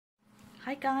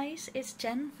Hi guys, it's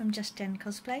Jen from Just Jen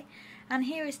Cosplay, and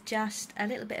here is just a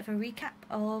little bit of a recap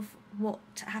of what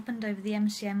happened over the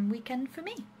MCM weekend for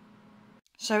me.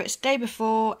 So it's day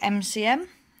before MCM,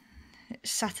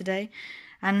 it's Saturday,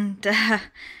 and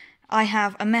I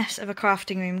have a mess of a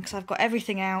crafting room because I've got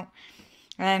everything out.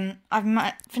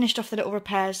 I've finished off the little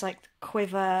repairs like the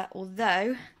quiver,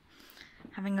 although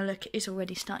having a look, it is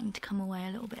already starting to come away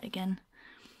a little bit again.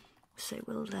 So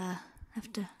we'll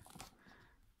have to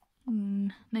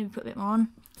maybe put a bit more on.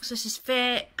 So this is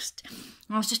fixed.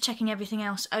 I was just checking everything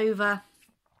else over.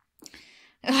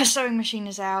 The sewing machine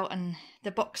is out, and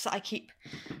the box that I keep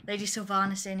Lady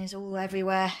Sylvanas in is all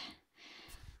everywhere.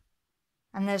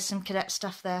 And there's some cadet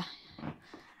stuff there.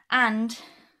 And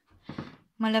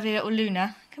my lovely little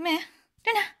Luna. Come here.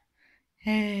 Luna.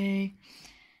 Hey.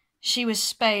 She was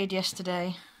spayed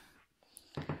yesterday.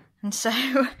 And so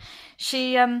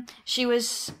she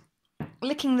was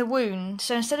licking the wound.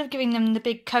 So instead of giving them the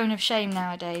big cone of shame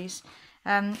nowadays,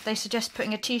 they suggest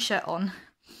putting a t-shirt on.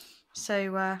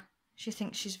 So she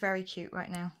thinks she's very cute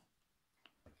right now.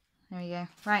 There we go.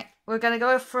 Right, we're going to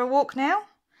go for a walk now.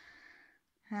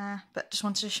 But just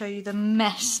wanted to show you the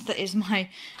mess that is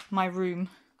my room.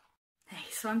 Hey,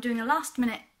 so I'm doing a last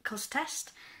minute cos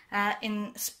test,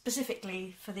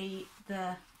 specifically for the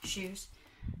shoes.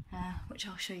 Which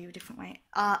I'll show you a different way.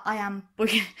 I am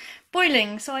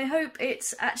boiling, so I hope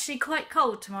it's actually quite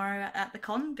cold tomorrow at the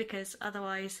con, because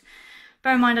otherwise,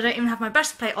 bear in mind I don't even have my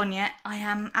breastplate on yet, I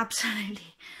am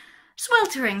absolutely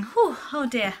sweltering. Whew, oh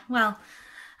dear. Well,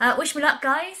 wish me luck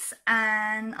guys,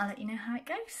 and I'll let you know how it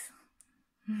goes.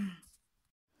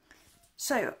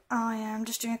 So, I am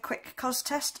just doing a quick cos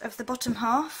test of the bottom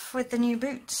half with the new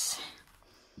boots.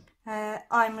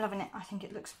 I'm loving it. I think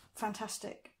it looks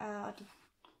fantastic.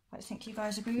 I think you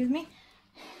guys agree with me.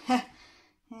 There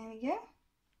we go.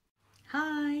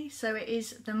 Hi, so it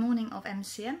is the morning of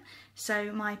MCM.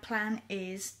 So my plan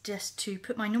is just to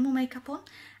put my normal makeup on,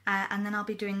 and then I'll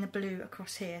be doing the blue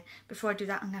across here. Before I do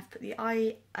that, I'm going to have to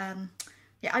put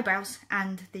the eyebrows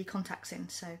and the contacts in.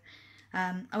 So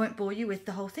I won't bore you with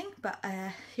the whole thing, but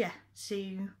yeah, see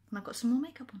you when I've got some more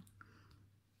makeup on.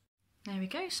 There we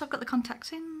go. So I've got the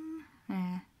contacts in.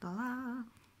 Blah.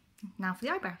 Now for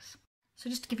the eyebrows. So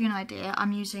just to give you an idea,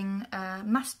 I'm using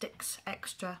Mastix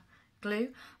Extra glue.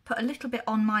 Put a little bit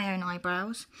on my own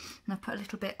eyebrows, and I've put a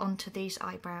little bit onto these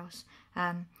eyebrows.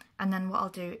 And then what I'll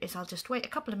do is I'll just wait a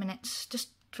couple of minutes just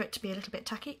for it to be a little bit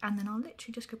tacky, and then I'll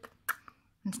literally just go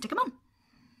and stick them on.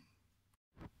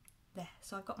 There,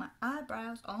 so I've got my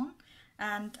eyebrows on,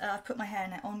 and I've put my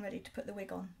hairnet on ready to put the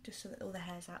wig on, just so that all the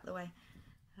hair's out of the way.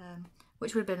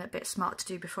 Which would have been a bit smart to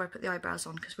do before I put the eyebrows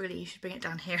on, because really you should bring it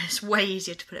down here. It's way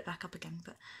easier to put it back up again,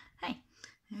 but hey,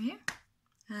 there we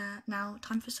go. Now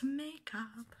time for some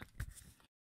makeup.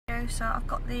 So I've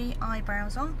got the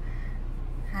eyebrows on,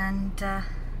 and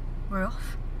we're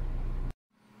off.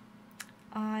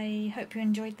 I hope you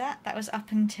enjoyed that. That was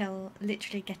up until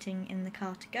literally getting in the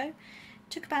car to go.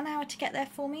 Took about an hour to get there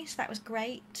for me, so that was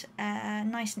great.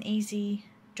 Nice and easy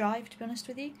drive, to be honest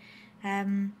with you.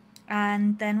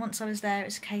 And then once I was there, it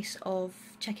was a case of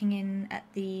checking in at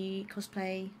the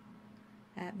cosplay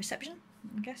reception,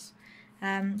 I guess,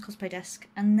 cosplay desk,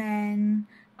 and then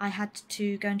I had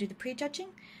to go and do the prejudging.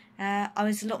 I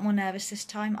was a lot more nervous this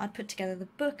time. I'd put together the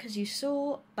book, as you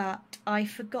saw, but I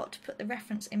forgot to put the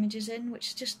reference images in, which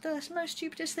is just the most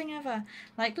stupidest thing ever.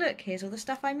 Like, look, here's all the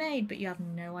stuff I made, but you have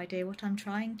no idea what I'm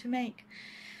trying to make.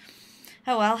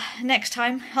 Oh well, next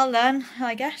time I'll learn,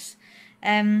 I guess.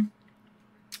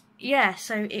 Yeah,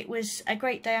 so it was a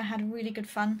great day. I had really good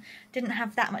fun. Didn't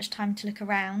have that much time to look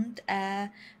around,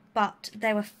 but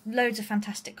there were loads of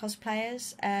fantastic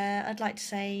cosplayers. I'd like to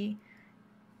say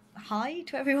hi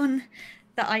to everyone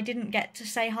that I didn't get to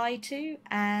say hi to,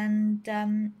 and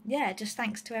yeah, just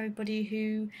thanks to everybody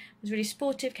who was really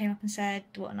supportive, came up and said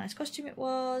what a nice costume it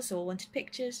was, or wanted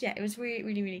pictures. Yeah, it was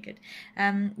really good.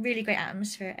 Really great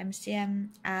atmosphere at MCM.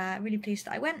 Really pleased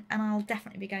that I went, and I'll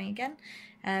definitely be going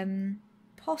again.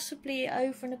 Possibly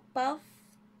over and above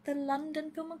the London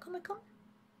Film and Comic Con.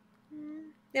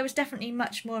 There was definitely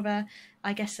much more of a,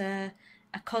 I guess, a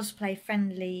cosplay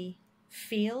friendly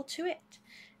feel to it.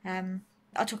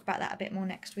 I'll talk about that a bit more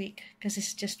next week, because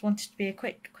this just wanted to be a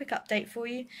quick update for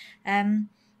you.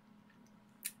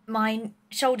 My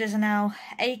shoulders are now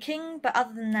aching, but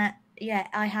other than that, yeah,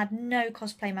 I had no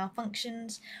cosplay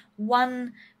malfunctions.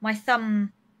 My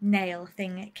thumb nail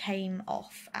thing came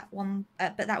off at one,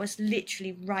 but that was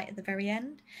literally right at the very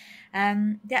end.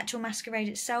 The actual masquerade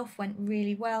itself went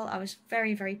really well. I was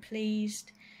very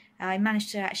pleased. I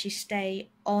managed to actually stay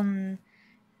on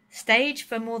stage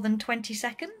for more than 20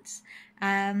 seconds,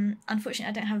 Unfortunately,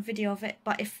 I don't have a video of it,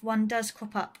 but if one does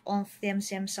crop up off the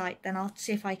MCM site, then I'll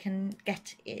see if I can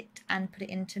get it and put it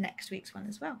into next week's one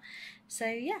as well. So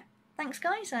yeah, thanks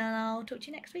guys, and I'll talk to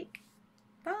you next week.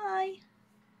 Bye!